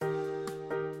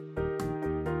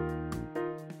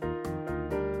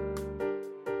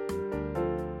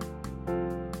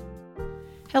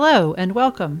Hello and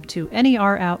welcome to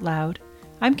NER Out Loud.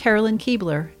 I'm Carolyn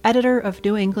Keebler, editor of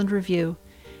New England Review,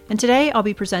 and today I'll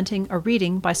be presenting a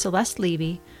reading by Celeste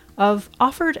Levy of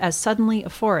Offered as Suddenly a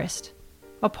Forest,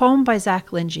 a poem by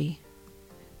Zach Lindsay.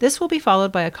 This will be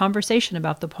followed by a conversation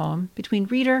about the poem between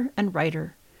reader and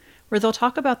writer, where they'll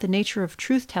talk about the nature of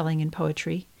truth-telling in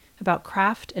poetry, about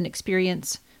craft and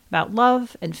experience, about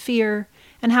love and fear,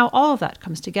 and how all of that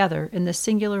comes together in this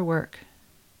singular work.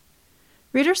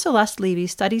 Reader Celeste Levy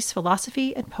studies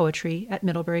philosophy and poetry at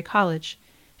Middlebury College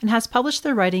and has published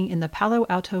their writing in the Palo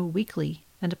Alto Weekly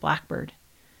and Blackbird.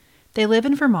 They live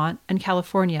in Vermont and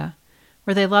California,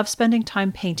 where they love spending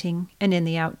time painting and in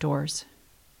the outdoors.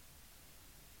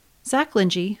 Zach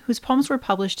Lindsay, whose poems were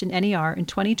published in NER in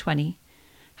 2020,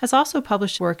 has also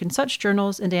published work in such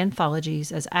journals and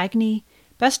anthologies as Agni,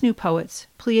 Best New Poets,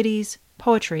 Pleiades,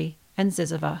 Poetry, and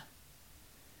Ziziva.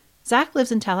 Zach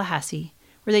lives in Tallahassee,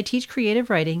 where they teach creative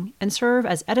writing and serve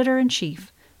as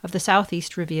editor-in-chief of the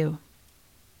Southeast Review.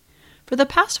 For the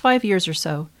past 5 years or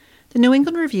so, the New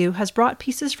England Review has brought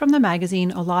pieces from the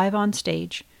magazine alive on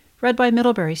stage, read by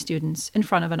Middlebury students in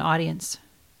front of an audience.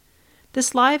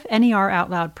 This live NER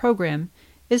Out Loud program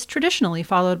is traditionally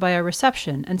followed by a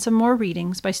reception and some more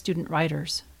readings by student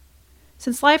writers.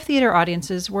 Since live theater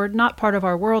audiences were not part of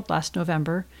our world last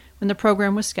November when the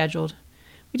program was scheduled,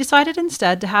 we decided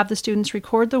instead to have the students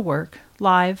record the work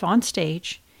live on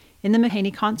stage in the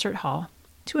Mahaney Concert Hall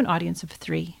to an audience of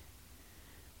 3.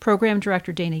 Program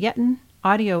director Dana Yetten,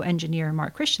 audio engineer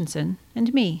Mark Christensen,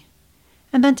 and me.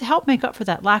 And then to help make up for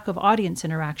that lack of audience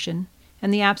interaction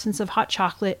and the absence of hot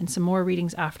chocolate and some more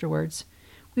readings afterwards,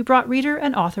 we brought reader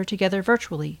and author together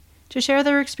virtually to share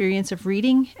their experience of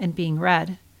reading and being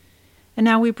read. And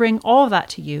now we bring all of that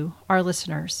to you, our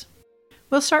listeners.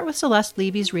 We'll start with Celeste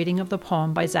Levy's reading of the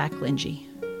poem by Zach Lindsay.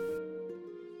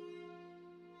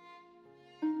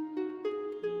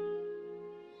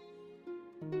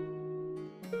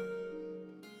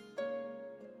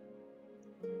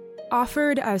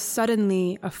 Offered as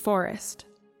suddenly a forest.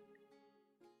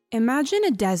 Imagine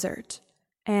a desert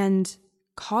and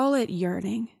call it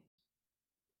yearning.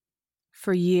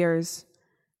 For years,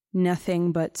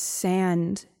 nothing but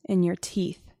sand in your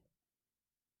teeth.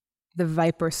 The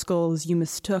viper skulls you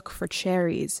mistook for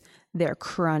cherries, their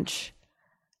crunch.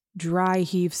 Dry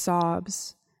heave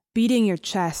sobs, beating your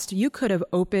chest, you could have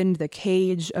opened the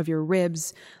cage of your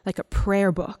ribs like a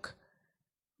prayer book.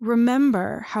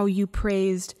 Remember how you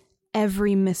praised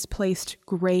every misplaced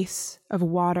grace of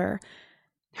water,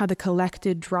 how the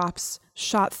collected drops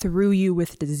shot through you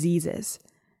with diseases.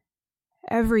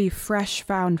 Every fresh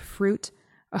found fruit,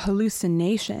 a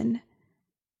hallucination.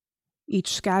 Each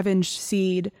scavenged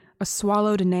seed, a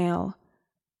swallowed nail,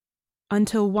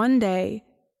 until one day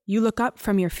you look up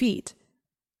from your feet.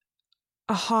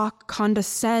 A hawk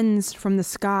condescends from the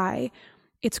sky,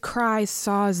 its cry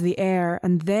saws the air,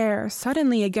 and there,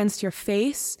 suddenly against your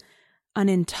face, an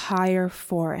entire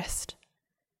forest.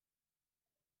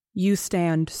 You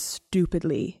stand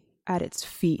stupidly at its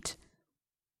feet.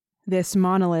 This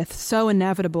monolith, so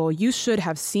inevitable, you should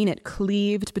have seen it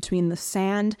cleaved between the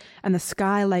sand and the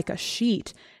sky like a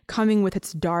sheet, coming with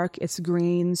its dark, its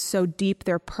greens, so deep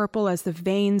they're purple as the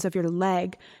veins of your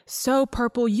leg, so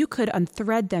purple you could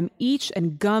unthread them each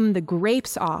and gum the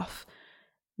grapes off.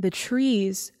 The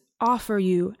trees offer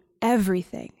you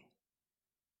everything.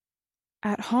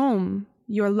 At home,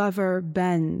 your lover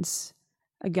bends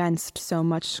against so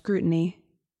much scrutiny.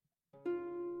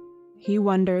 He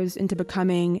wanders into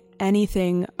becoming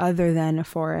anything other than a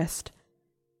forest,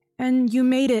 and you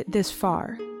made it this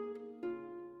far.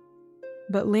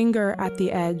 But linger at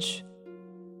the edge,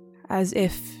 as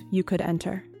if you could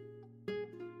enter.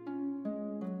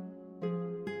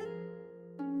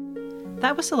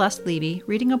 That was Celeste Levy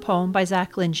reading a poem by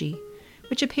Zach Lindsay,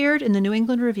 which appeared in the New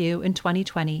England Review in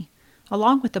 2020,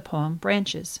 along with the poem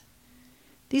Branches.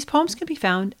 These poems can be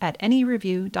found at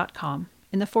nereview.com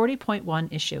in the 40.1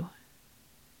 issue.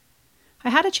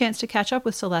 I had a chance to catch up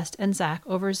with Celeste and Zach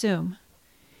over Zoom.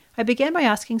 I began by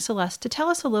asking Celeste to tell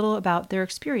us a little about their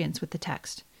experience with the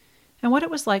text and what it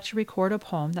was like to record a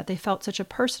poem that they felt such a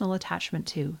personal attachment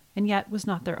to and yet was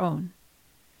not their own.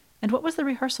 And what was the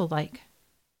rehearsal like?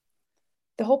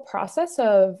 The whole process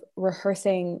of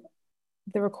rehearsing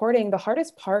the recording, the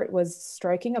hardest part was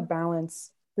striking a balance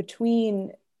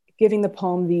between giving the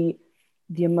poem the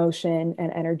emotion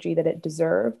and energy that it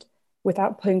deserved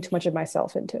without putting too much of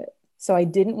myself into it. So I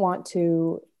didn't want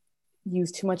to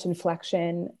use too much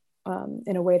inflection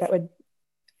in a way that would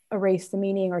erase the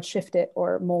meaning or shift it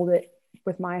or mold it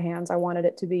with my hands. I wanted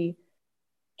it to be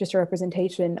just a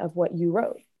representation of what you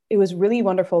wrote. It was really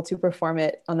wonderful to perform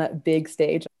it on that big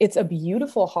stage. It's a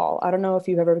beautiful hall. I don't know if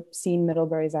you've ever seen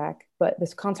Middlebury, Zach, but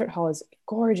this concert hall is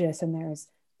gorgeous and there's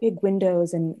big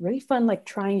windows and really fun, like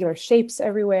triangular shapes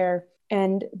everywhere.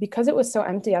 And because it was so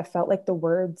empty, I felt like the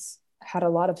words had a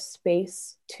lot of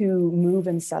space to move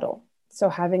and settle. So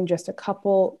having just a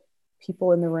couple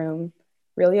people in the room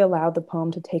really allowed the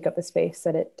poem to take up the space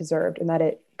that it deserved and that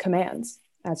it commands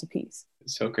as a piece.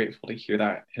 So grateful to hear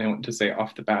that. And I want to say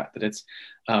off the bat that it's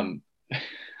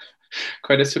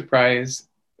quite a surprise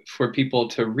for people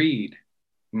to read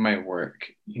my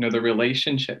work. You know, the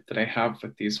relationship that I have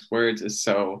with these words is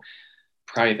so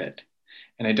private.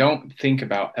 And I don't think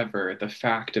about ever the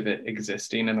fact of it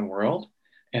existing in the world.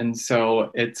 And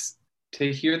so it's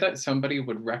to hear that somebody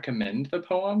would recommend the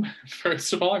poem,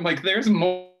 first of all, I'm like, there's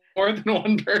more than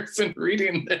one person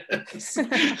reading this.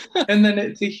 And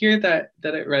then to hear that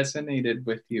it resonated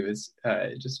with you is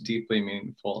just deeply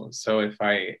meaningful. So if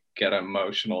I get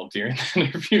emotional during the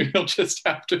interview, you'll just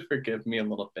have to forgive me a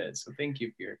little bit. So thank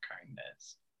you for your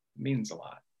kindness. It means a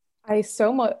lot. I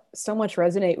so much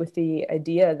resonate with the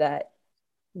idea that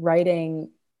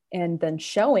writing and then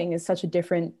showing is such a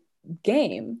different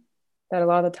game, that a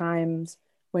lot of the times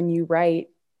when you write,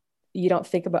 you don't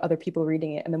think about other people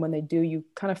reading it. And then when they do, you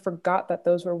kind of forgot that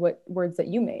those were what words that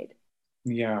you made.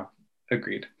 Yeah,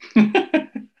 agreed.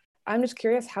 I'm just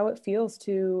curious how it feels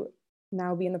to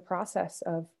now be in the process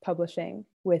of publishing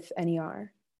with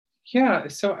NER. Yeah,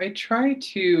 so I try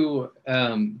to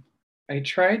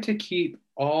keep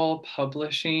all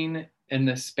publishing in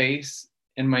the space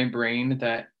in my brain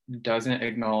that doesn't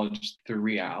acknowledge the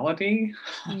reality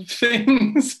of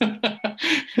things.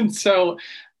 And so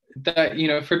that, you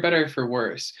know, for better or for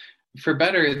worse, for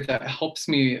better, that helps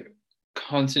me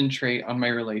concentrate on my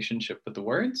relationship with the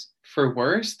words. For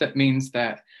worse, that means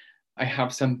that I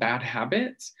have some bad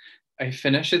habits. I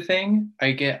finish a thing,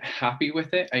 I get happy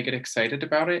with it, I get excited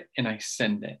about it, and I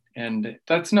send it. And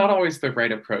that's not always the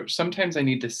right approach. Sometimes I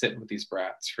need to sit with these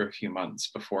brats for a few months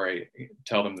before I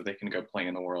tell them that they can go play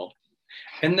in the world.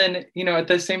 And then, you know, at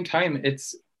the same time,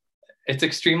 it's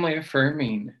extremely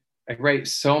affirming. I write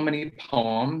so many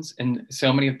poems and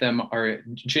so many of them are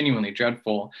genuinely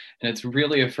dreadful. And it's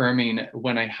really affirming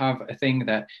when I have a thing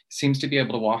that seems to be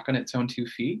able to walk on its own 2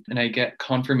 feet. And I get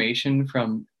confirmation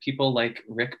from people like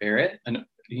Rick Barrett, an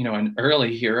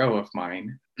early hero of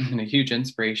mine and a huge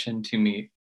inspiration to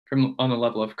me from on the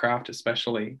level of craft,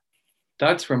 especially.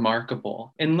 That's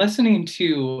remarkable. And listening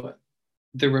to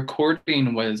the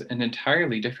recording was an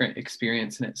entirely different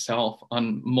experience in itself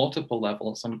on multiple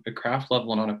levels, on a craft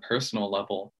level and on a personal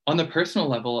level. On the personal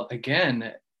level,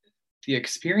 again, the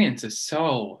experience is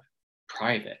so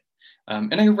private.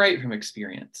 And I write from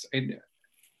experience.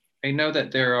 I know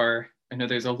that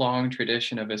there's a long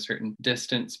tradition of a certain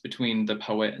distance between the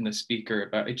poet and the speaker,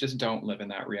 but I just don't live in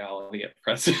that reality at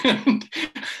present.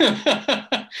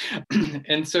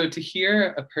 And so to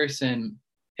hear a person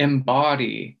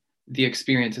embody the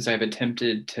experience as I've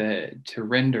attempted to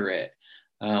render it,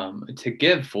 to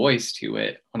give voice to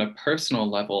it on a personal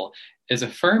level is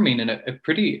affirming in a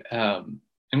pretty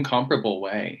incomparable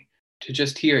way. To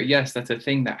just hear, yes, that's a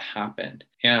thing that happened.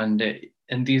 And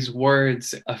these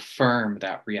words affirm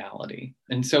that reality.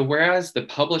 And so whereas the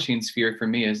publishing sphere for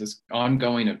me is this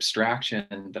ongoing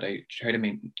abstraction that I try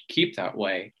to keep that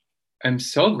way, I'm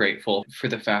so grateful for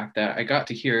the fact that I got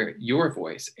to hear your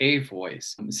voice, a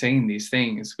voice, saying these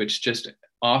things, which just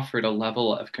offered a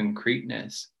level of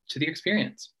concreteness to the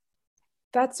experience.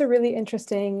 That's a really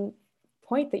interesting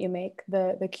point that you make,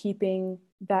 the keeping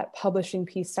that publishing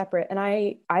piece separate. And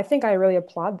I think I really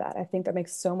applaud that. I think that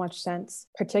makes so much sense,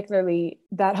 particularly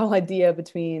that whole idea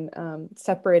between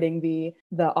separating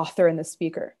the author and the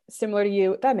speaker. Similar to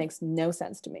you, that makes no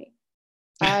sense to me.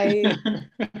 I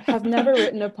have never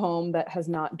written a poem that has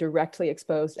not directly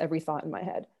exposed every thought in my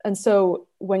head. And so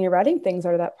when you're writing things that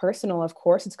are that personal, of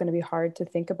course, it's going to be hard to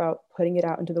think about putting it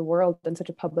out into the world in such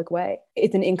a public way.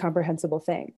 It's an incomprehensible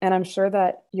thing. And I'm sure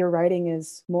that your writing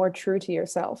is more true to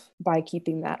yourself by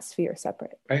keeping that sphere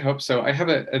separate. I hope so. I have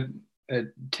a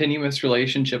tenuous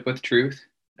relationship with truth.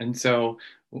 And so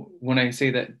when I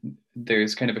say that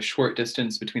there's kind of a short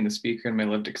distance between the speaker and my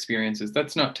lived experiences,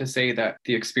 that's not to say that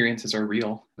the experiences are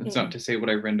real. It's not to say what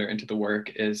I render into the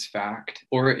work is fact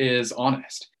or is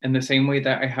honest. In the same way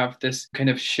that I have this kind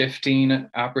of shifting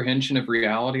apprehension of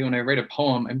reality when I write a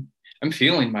poem, I'm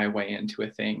feeling my way into a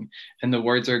thing, and the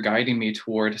words are guiding me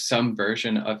toward some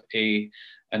version of an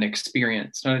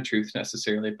experience, not a truth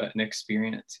necessarily, but an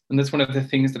experience. And that's one of the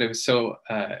things that I was so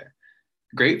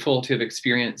grateful to have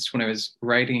experienced when I was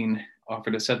writing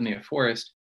Offered Us Suddenly a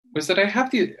Forest. was that I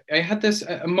had this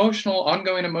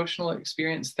ongoing emotional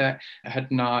experience that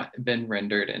had not been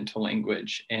rendered into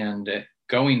language. And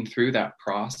going through that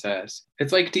process,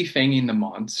 it's like defanging the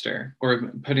monster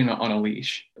or putting it on a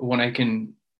leash. When I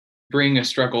can bring a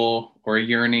struggle or a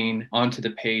yearning onto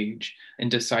the page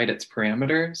and decide its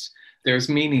parameters, there's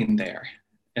meaning there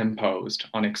imposed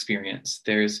on experience.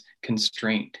 There's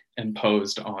constraint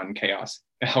imposed on chaos.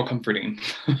 How comforting.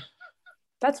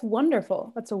 That's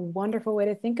wonderful. That's a wonderful way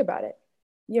to think about it.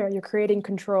 Yeah, you're creating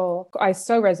control. I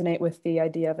so resonate with the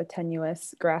idea of a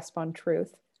tenuous grasp on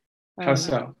truth. How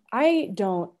so? I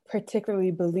don't particularly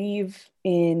believe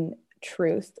in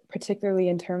truth, particularly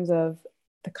in terms of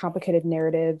the complicated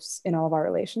narratives in all of our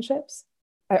relationships.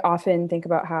 I often think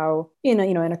about how, in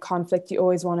a conflict, you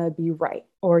always want to be right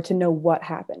or to know what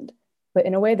happened. But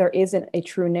in a way, there isn't a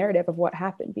true narrative of what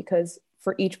happened, because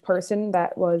for each person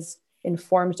that was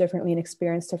informed differently and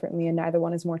experienced differently, and neither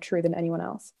one is more true than anyone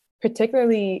else,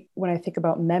 particularly when I think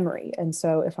about memory. And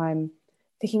so if I'm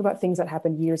thinking about things that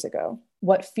happened years ago,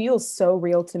 what feels so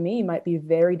real to me might be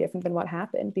very different than what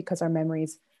happened, because our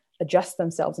memories adjust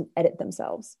themselves and edit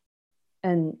themselves.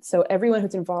 And so everyone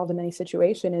who's involved in any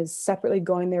situation is separately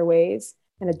going their ways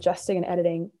and adjusting and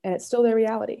editing, and it's still their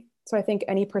reality. So I think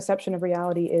any perception of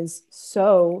reality is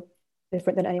so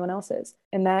different than anyone else's.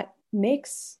 And that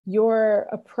makes your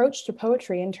approach to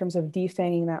poetry in terms of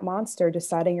defanging that monster,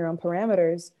 deciding your own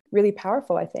parameters, really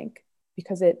powerful, I think,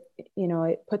 because it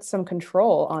puts some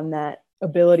control on that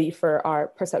ability for our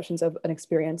perceptions of an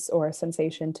experience or a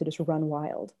sensation to just run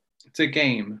wild. It's a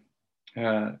game.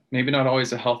 Maybe not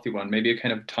always a healthy one. Maybe a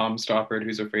kind of Tom Stoppard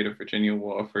who's afraid of Virginia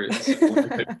Woolf, or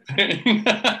but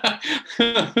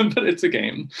it's a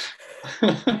game.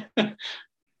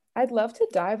 I'd love to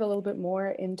dive a little bit more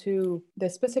into the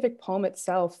specific poem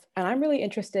itself. And I'm really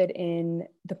interested in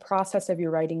the process of you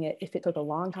writing it, if it took a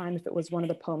long time, if it was one of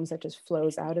the poems that just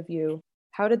flows out of you.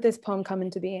 How did this poem come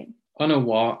into being? On a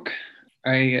walk,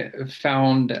 I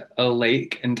found a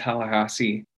lake in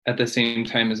Tallahassee at the same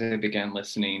time as I began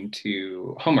listening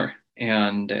to Homer.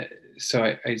 And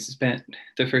so I spent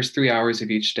the first 3 hours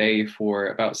of each day for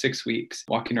about 6 weeks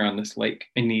walking around this lake.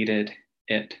 I needed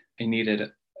it. I needed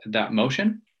that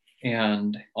motion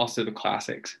and also the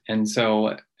classics. And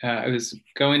so I was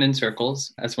going in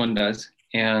circles, as one does,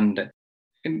 and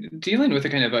dealing with a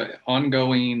kind of an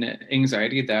ongoing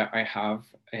anxiety that I have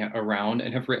around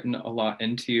and have written a lot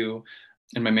into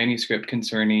in my manuscript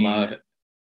concerning love.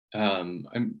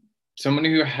 I'm someone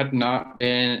who had not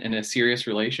been in a serious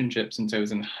relationship since I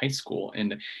was in high school.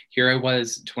 And here I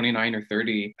was, 29 or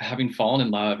 30, having fallen in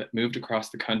love, moved across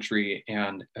the country,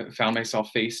 and found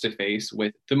myself face to face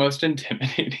with the most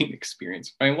intimidating experience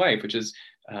of my life, which is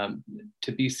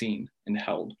to be seen and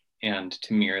held and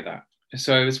to mirror that.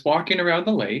 So I was walking around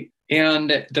the lake,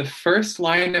 and the first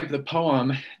line of the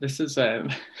poem, this is a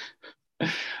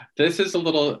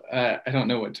little, I don't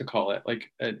know what to call it,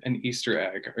 like an Easter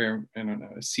egg, or I don't know,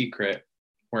 a secret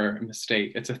or a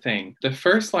mistake. It's a thing. The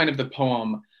first line of the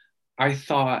poem I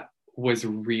thought was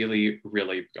really,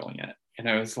 really brilliant. And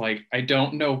I was like, I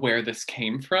don't know where this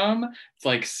came from. It's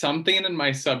like something in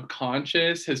my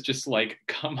subconscious has just like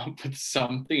come up with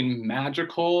something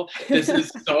magical. This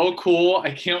is so cool.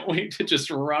 I can't wait to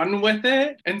just run with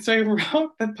it. And so I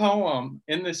wrote the poem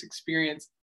in this experience,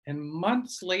 and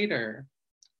months later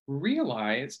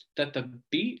realized that the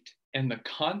beat and the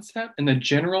concept and the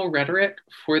general rhetoric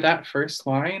for that first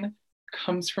line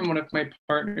comes from one of my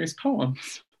partner's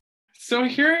poems. So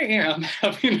here I am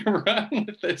having to run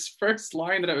with this first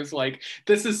line that I was like,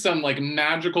 this is some like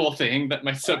magical thing that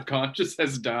my subconscious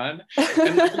has done.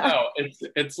 And no,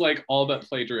 it's like all but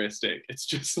plagiaristic. It's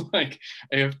just like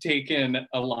I have taken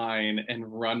a line and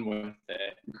run with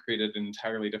it and created an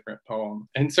entirely different poem.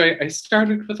 And so I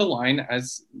started with a line,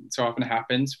 as so often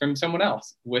happens, from someone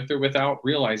else, with or without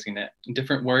realizing it.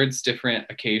 Different words, different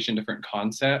occasion, different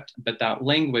concept, but that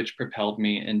language propelled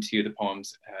me into the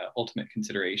poem's ultimate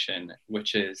consideration,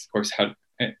 which is, of course, how,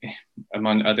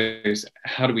 among others,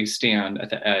 how do we stand at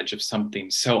the edge of something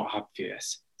so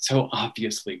obvious, so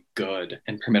obviously good,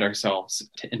 and permit ourselves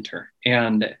to enter?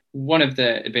 And one of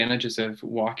the advantages of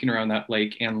walking around that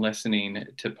lake and listening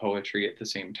to poetry at the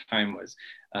same time was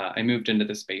I moved into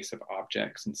the space of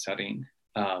objects and setting.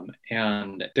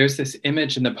 And there's this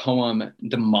image in the poem,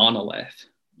 the monolith,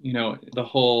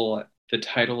 the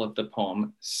title of the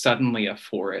poem, Suddenly a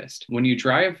Forest. When you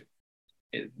drive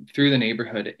through the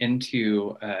neighborhood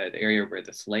into the area where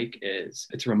this lake is,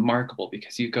 it's remarkable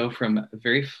because you go from a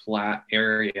very flat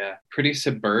area, pretty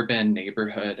suburban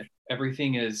neighborhood.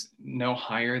 Everything is no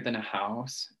higher than a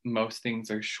house. Most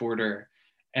things are shorter.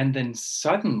 And then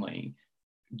suddenly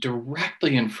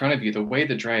directly in front of you, the way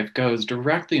the drive goes,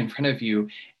 directly in front of you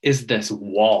is this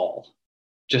wall,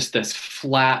 just this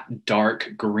flat,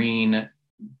 dark green,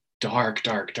 dark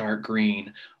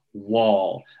green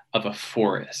wall of a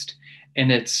forest.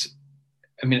 And it's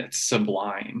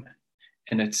sublime.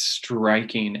 And it's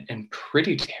striking and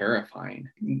pretty terrifying,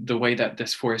 the way that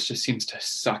this forest just seems to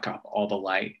suck up all the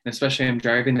light. And especially I'm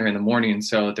driving there in the morning,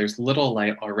 so there's little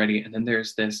light already. And then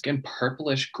there's this, again,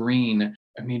 purplish green,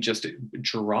 just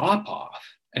drop off.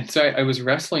 And so I was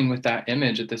wrestling with that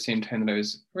image at the same time that I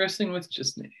was wrestling with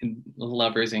just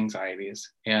lover's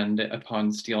anxieties. And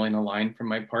upon stealing a line from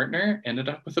my partner, ended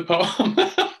up with a poem.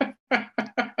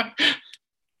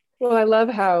 Well, I love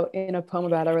how in a poem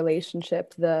about a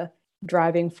relationship, the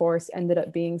driving force ended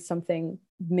up being something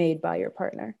made by your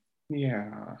partner.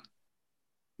 Yeah.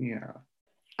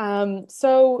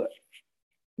 So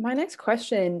my next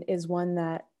question is one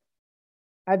that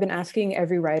I've been asking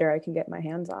every writer I can get my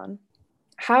hands on.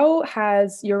 How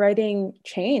has your writing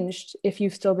changed if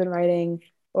you've still been writing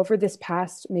over this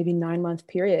past maybe 9-month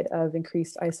period of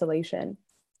increased isolation,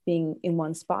 being in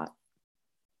one spot?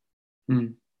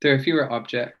 There are fewer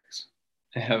objects.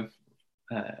 I have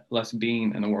less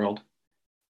being in the world.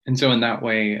 And so in that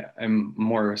way, I'm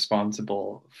more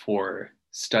responsible for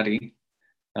study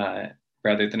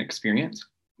rather than experience.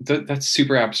 That's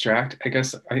super abstract. I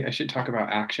guess I should talk about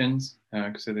actions,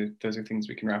 because those are things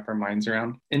we can wrap our minds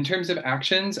around. In terms of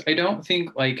actions, I don't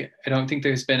think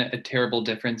there's been a terrible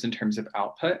difference in terms of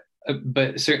output.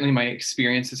 But certainly my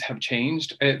experiences have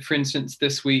changed. For instance,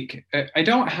 this week, I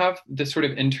don't have the sort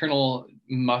of internal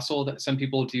muscle that some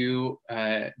people do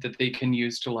that they can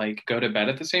use to like go to bed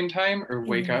at the same time or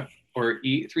wake up or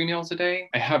eat 3 meals a day.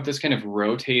 I have this kind of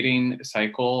rotating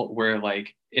cycle where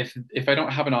like if I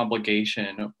don't have an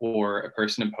obligation or a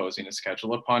person imposing a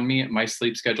schedule upon me, my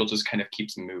sleep schedule just kind of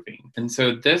keeps moving. And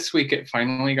so this week it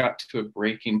finally got to a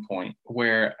breaking point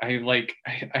where I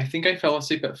think I fell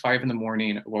asleep at 5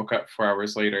 a.m, woke up 4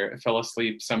 hours later, I fell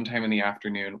asleep sometime in the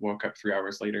afternoon, woke up 3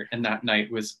 hours later. And that night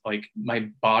was like, my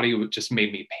body just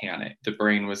made me panic. The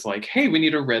brain was like, hey, we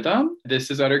need a rhythm.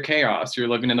 This is utter chaos. You're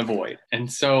living in the void.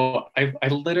 And so I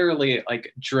literally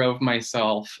like drove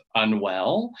myself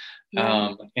unwell.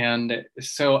 Yeah. And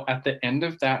so at the end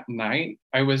of that night,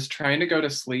 I was trying to go to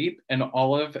sleep and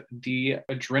all of the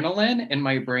adrenaline in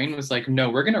my brain was like, no,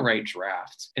 we're going to write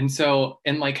drafts. And so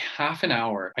in like half an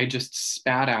hour, I just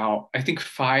spat out, I think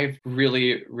 5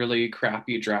 really, really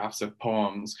crappy drafts of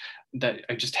poems that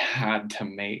I just had to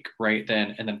make right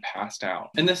then and then passed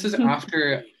out. And this is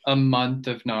after a month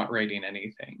of not writing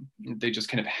anything. They just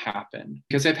kind of happened.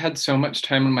 Because I've had so much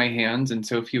time on my hands and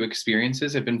so few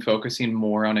experiences, I've been focusing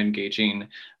more on engaging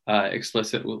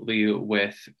explicitly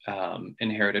with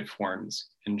inherited forms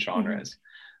and genres.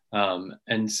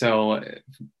 And so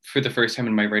for the first time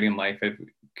in my writing life, I've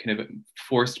kind of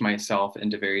forced myself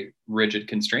into very rigid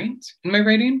constraints in my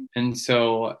writing. And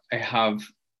so I have,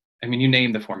 you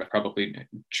name the form, I've probably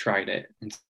tried it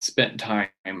and spent time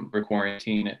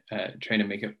quarantine trying to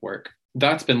make it work.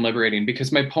 That's been liberating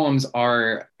because my poems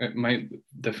are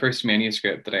the first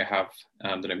manuscript that I have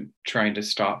that I'm trying to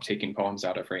stop taking poems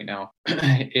out of right now.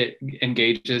 It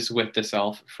engages with the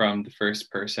self from the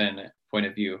first person point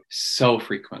of view so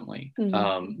frequently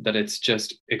that it's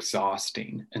just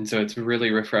exhausting. And so it's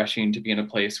really refreshing to be in a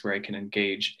place where I can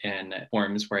engage in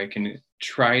forms where I can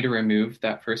try to remove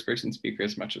that first person speaker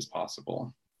as much as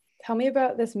possible. Tell me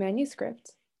about this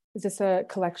manuscript. Is this a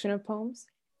collection of poems?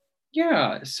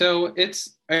 Yeah, so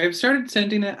I've started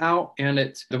sending it out, and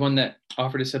it's the one that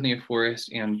Offer to Suddenly a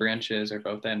Forest and Branches are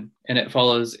both in. And it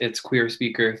follows its queer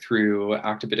speaker through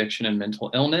active addiction and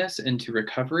mental illness into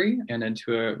recovery and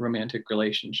into a romantic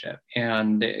relationship.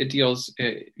 And it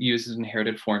uses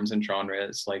inherited forms and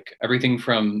genres, like everything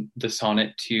from the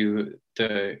sonnet to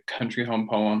the country home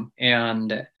poem.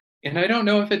 And I don't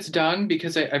know if it's done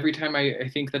because every time I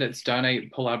think that it's done, I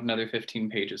pull out another 15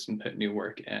 pages and put new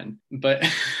work in. But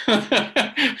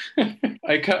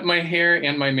I cut my hair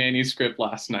and my manuscript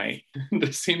last night.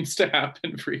 This seems to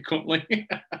happen frequently.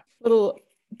 Little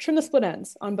trim the split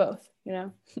ends on both, you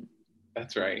know?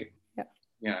 That's right. Yeah.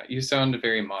 Yeah, you sound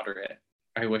very moderate.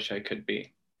 I wish I could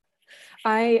be.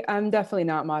 I'm definitely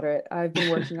not moderate. I've been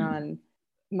working on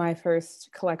my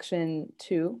first collection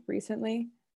too recently.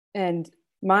 And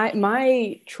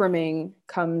my trimming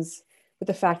comes with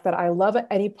the fact that I love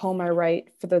any poem I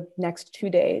write for the next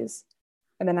 2 days.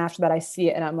 And then after that, I see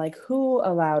it and I'm like, who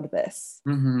allowed this?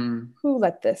 Who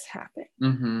let this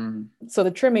happen? So the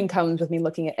trimming comes with me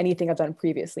looking at anything I've done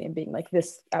previously and being like,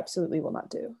 this absolutely will not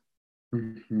do.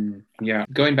 Yeah.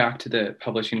 Going back to the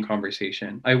publishing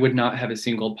conversation, I would not have a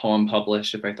single poem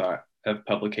published if I thought of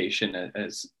publication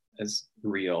as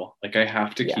real. Like I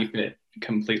have to keep it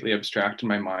completely abstract in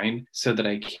my mind so that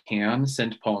I can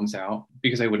send poems out,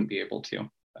 because I wouldn't be able to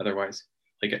otherwise.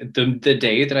 Like the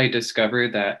day that I discover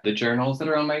that the journals that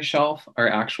are on my shelf are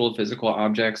actual physical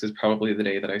objects is probably the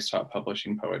day that I stop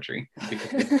publishing poetry,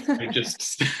 because I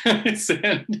just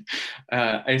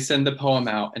I send the poem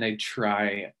out and I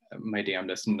try my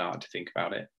damnedest not to think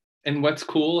about it. And what's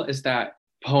cool is that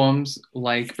poems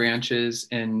like Branches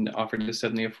and Offered to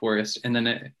Suddenly a Forest, and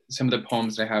then some of the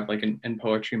poems that I have like in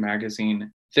Poetry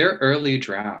Magazine, they're early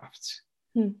drafts.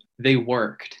 They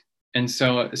worked. And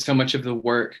so much of the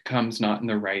work comes not in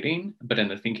the writing, but in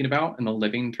the thinking about and the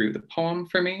living through the poem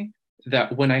for me,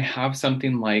 that when I have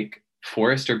something like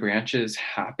Forest or Branches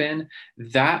happen,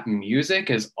 that music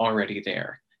is already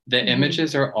there. The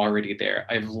images are already there.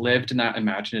 I've lived in that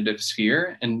imaginative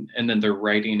sphere, and then the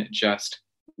writing just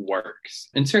works.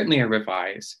 And certainly I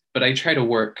revise, but I try to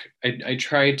work. I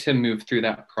try to move through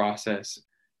that process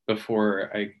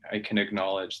before I can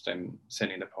acknowledge that I'm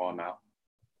sending the poem out.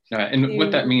 And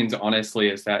what that means, honestly,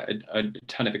 is that a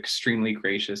ton of extremely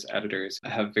gracious editors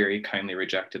have very kindly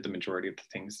rejected the majority of the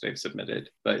things that I've submitted.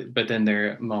 But then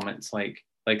there are moments like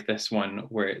this one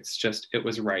where it's just, it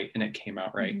was right and it came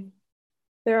out right.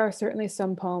 There are certainly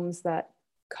some poems that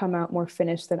come out more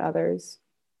finished than others.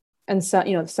 And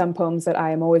some, some poems that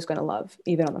I am always going to love,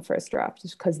 even on the first draft,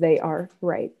 just because they are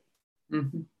right.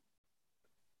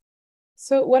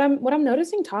 So what I'm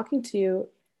noticing talking to you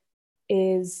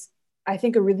is, I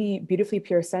think, a really beautifully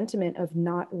pure sentiment of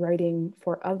not writing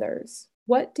for others.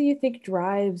 What do you think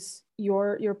drives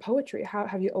your poetry? How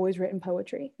have you always written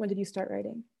poetry? When did you start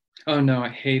writing? Oh no, I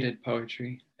hated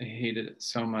poetry. I hated it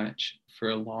so much for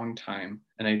a long time.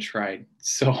 And I tried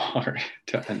so hard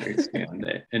to understand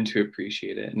it and to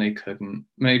appreciate it. And I couldn't.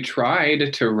 I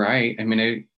tried to write. I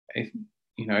mean,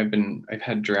 I've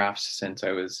had drafts since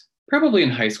I was probably in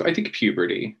high school. I think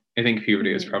puberty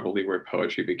is probably where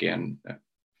poetry began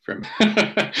from.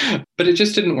 But it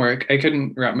just didn't work. I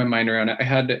couldn't wrap my mind around it. I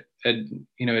had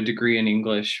a degree in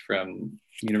English from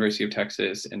University of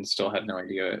Texas and still had no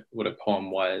idea what a poem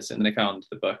was. And then I found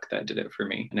the book that did it for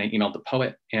me. And I emailed the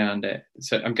poet and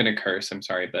said, I'm going to curse, I'm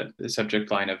sorry, but the subject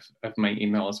line of my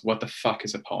email is, what the fuck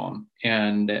is a poem?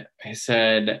 And I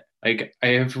said, like, I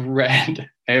have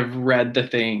read the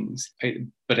things,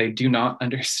 but I do not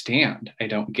understand. I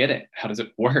don't get it. How does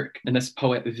it work? And this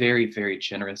poet very, very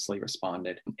generously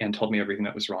responded and told me everything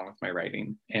that was wrong with my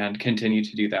writing, and continued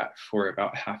to do that for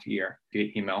about half a year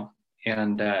via email.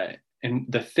 And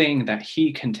the thing that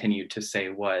he continued to say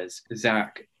was,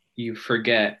 Zach, you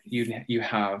forget you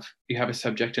have a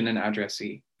subject and an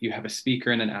addressee. You have a speaker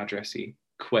and an addressee.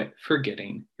 Quit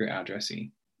forgetting your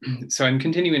addressee. So I'm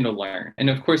continuing to learn. And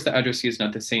of course, the addressee is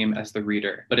not the same as the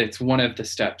reader, but it's one of the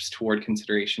steps toward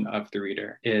consideration of the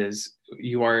reader is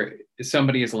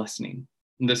somebody is listening.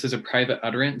 And this is a private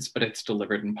utterance, but it's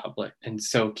delivered in public. And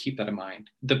so keep that in mind.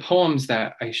 The poems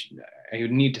that I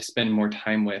would need to spend more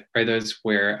time with are those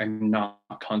where I'm not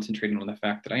concentrating on the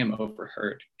fact that I am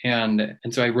overheard. And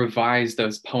so I revise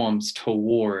those poems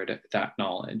toward that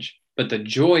knowledge. But the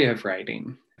joy of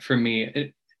writing, for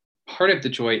me, part of the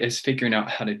joy is figuring out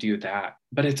how to do that,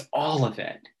 but it's all of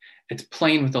it. It's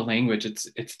playing with the language.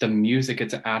 It's the music.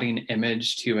 It's adding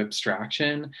image to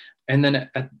abstraction. And then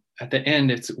at the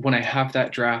end, it's when I have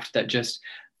that draft that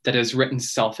is written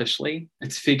selfishly,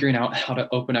 it's figuring out how to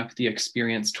open up the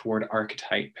experience toward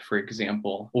archetype, for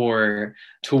example, or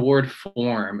toward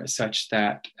form, such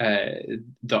that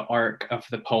the arc of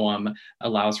the poem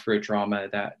allows for a drama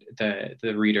that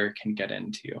the reader can get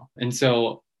into. And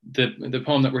so the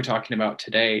poem that we're talking about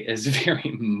today is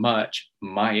very much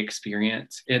my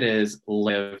experience. It is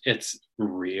lived, it's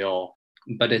real,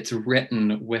 but it's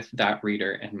written with that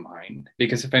reader in mind.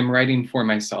 Because if I'm writing for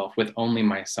myself with only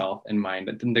myself in mind,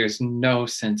 then there's no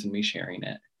sense in me sharing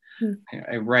it.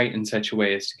 I write in such a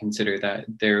way as to consider that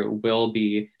there will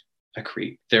be a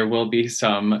creep. There will be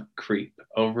some creep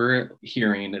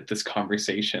overhearing this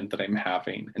conversation that I'm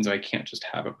having. And so I can't just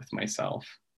have it with myself.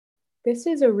 This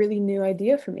is a really new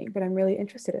idea for me, but I'm really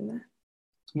interested in that.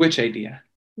 Which idea?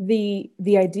 The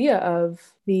idea of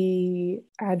the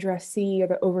addressee or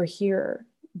the overhearer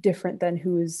different than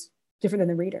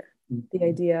the reader. The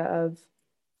idea of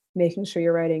making sure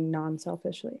you're writing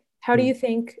non-selfishly. How do you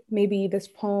think maybe this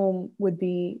poem would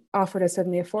be Offered as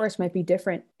Suddenly a Forest might be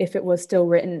different if it was still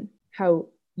written how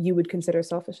you would consider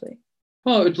selfishly?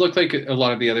 Well, it would look like a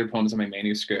lot of the other poems in my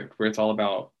manuscript, where it's all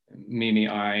about me,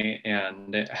 I,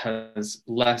 and it has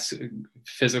less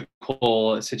physical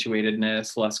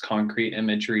situatedness, less concrete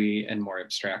imagery, and more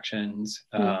abstractions.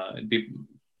 It'd be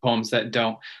poems that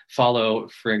don't follow,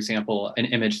 for example, an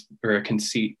image or a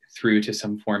conceit through to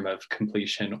some form of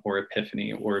completion or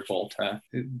epiphany or volta.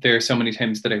 There are so many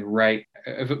times that I write.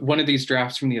 One of these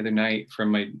drafts from the other night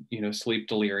from my, sleep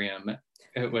delirium,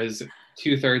 it was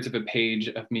 2/3 of a page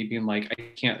of me being like, I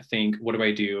can't think. What do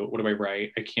I do? What do I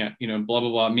write? I can't, blah, blah,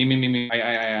 blah, me,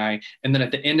 I. And then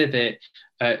at the end of it,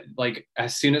 like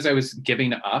as soon as I was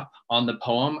giving up on the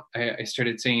poem, I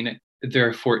started saying, there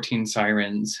are 14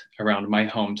 sirens around my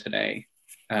home today,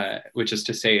 which is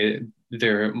to say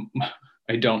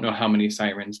I don't know how many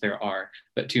sirens there are,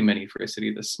 but too many for a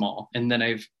city this small. And then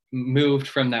I've moved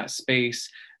from that space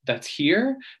that's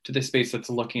here to the space that's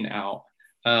looking out.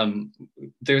 I'm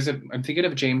thinking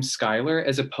of James Schuyler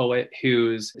as a poet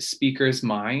whose speaker's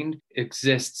mind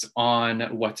exists on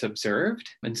what's observed.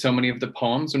 And so many of the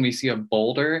poems, when we see a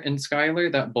boulder in Schuyler,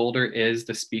 that boulder is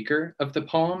the speaker of the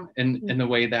poem in the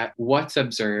way that what's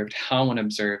observed, how one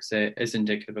observes it, is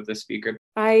indicative of the speaker.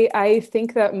 I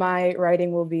think that my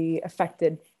writing will be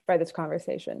affected by this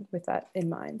conversation with that in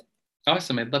mind.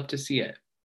 Awesome. I'd love to see it.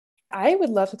 I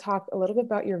would love to talk a little bit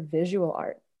about your visual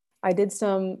art. I did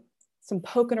some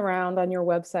poking around on your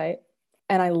website,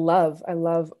 and I love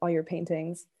all your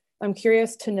paintings. I'm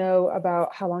curious to know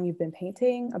about how long you've been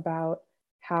painting, about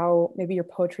how maybe your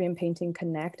poetry and painting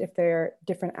connect, if they're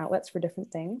different outlets for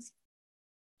different things.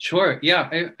 Sure.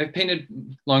 Yeah, I've painted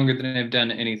longer than I've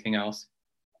done anything else.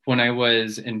 When I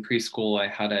was in preschool, I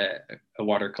had a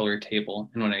watercolor table.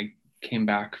 And when I came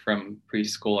back from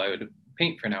preschool, I would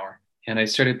paint for an hour. And I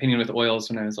started painting with oils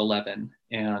when I was 11.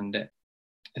 And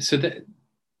so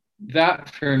that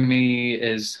for me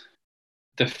is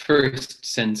the first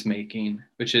sense making,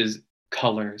 which is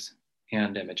colors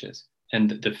and images and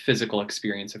the physical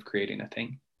experience of creating a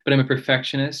thing. But I'm a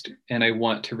perfectionist and I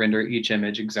want to render each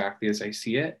image exactly as I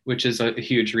see it, which is a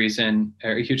huge reason,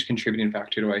 or a huge contributing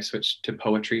factor to why I switched to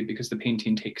poetry, because the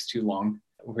painting takes too long.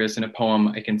 Whereas in a poem,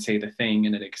 I can say the thing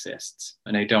and it exists.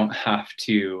 And I don't have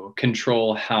to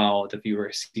control how the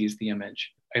viewer sees the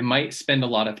image. I might spend a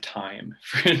lot of time,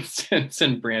 for instance,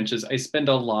 in branches. I spend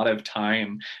a lot of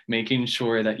time making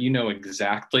sure that you know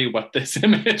exactly what this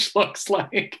image looks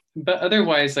like. But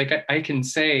otherwise, like I can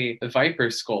say viper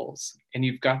skulls and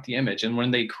you've got the image. And when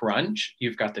they crunch,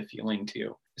 you've got the feeling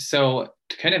too. So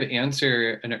to kind of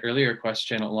answer an earlier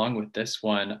question along with this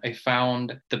one, I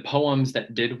found the poems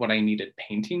that did what I needed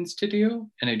paintings to do,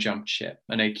 and I jumped ship.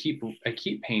 And I keep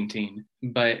painting,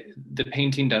 but the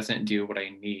painting doesn't do what I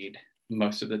need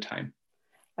most of the time.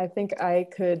 I think I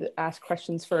could ask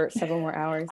questions for several more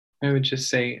hours. I would just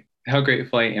say how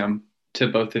grateful I am to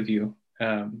both of you,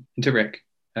 and to Rick,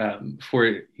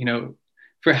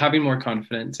 for having more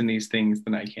confidence in these things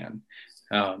than I can,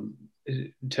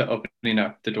 to opening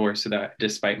up the door so that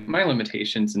despite my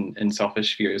limitations and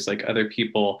selfish fears, like other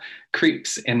people,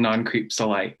 creeps and non-creeps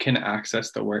alike, can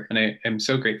access the work. And I am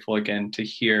so grateful again to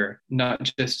hear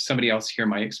not just somebody else hear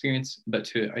my experience, but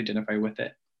to identify with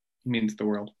it. It means the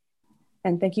world.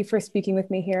 And thank you for speaking with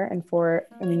me here and for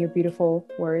your beautiful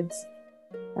words.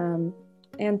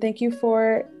 And thank you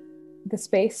for the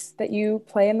space that you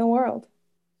play in the world.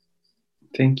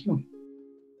 Thank you.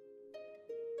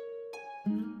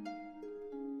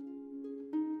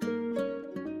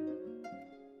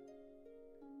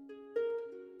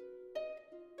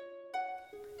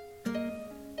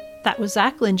 That was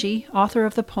Zach Lindsay, author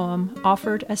of the poem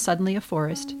Offered as Suddenly a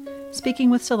Forest, speaking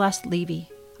with Celeste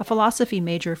Levy, a philosophy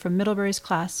major from Middlebury's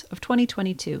class of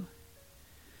 2022.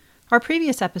 Our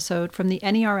previous episode from the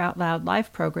NER Out Loud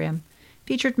live program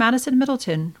featured Madison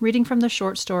Middleton reading from the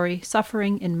short story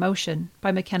Suffering in Motion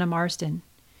by McKenna Marsden.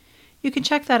 You can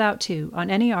check that out too on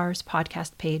NER's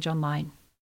podcast page online.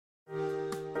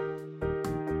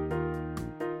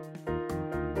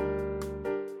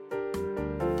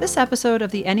 This episode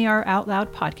of the NER Out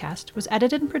Loud podcast was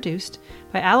edited and produced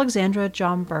by Alexandra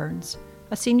John Burns,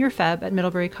 a senior Feb at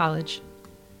Middlebury College.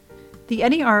 The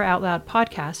NER Out Loud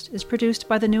podcast is produced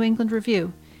by the New England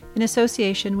Review in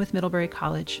association with Middlebury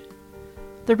College.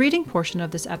 The reading portion of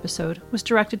this episode was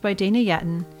directed by Dana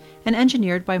Yetton and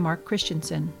engineered by Mark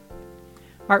Christensen.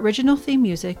 Our original theme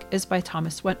music is by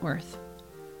Thomas Wentworth.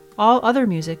 All other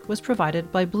music was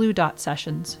provided by Blue Dot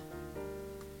Sessions.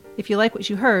 If you like what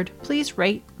you heard, please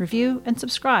rate, review, and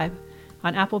subscribe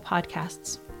on Apple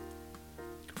Podcasts.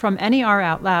 From NER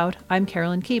Out Loud, I'm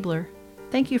Carolyn Keebler.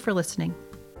 Thank you for listening.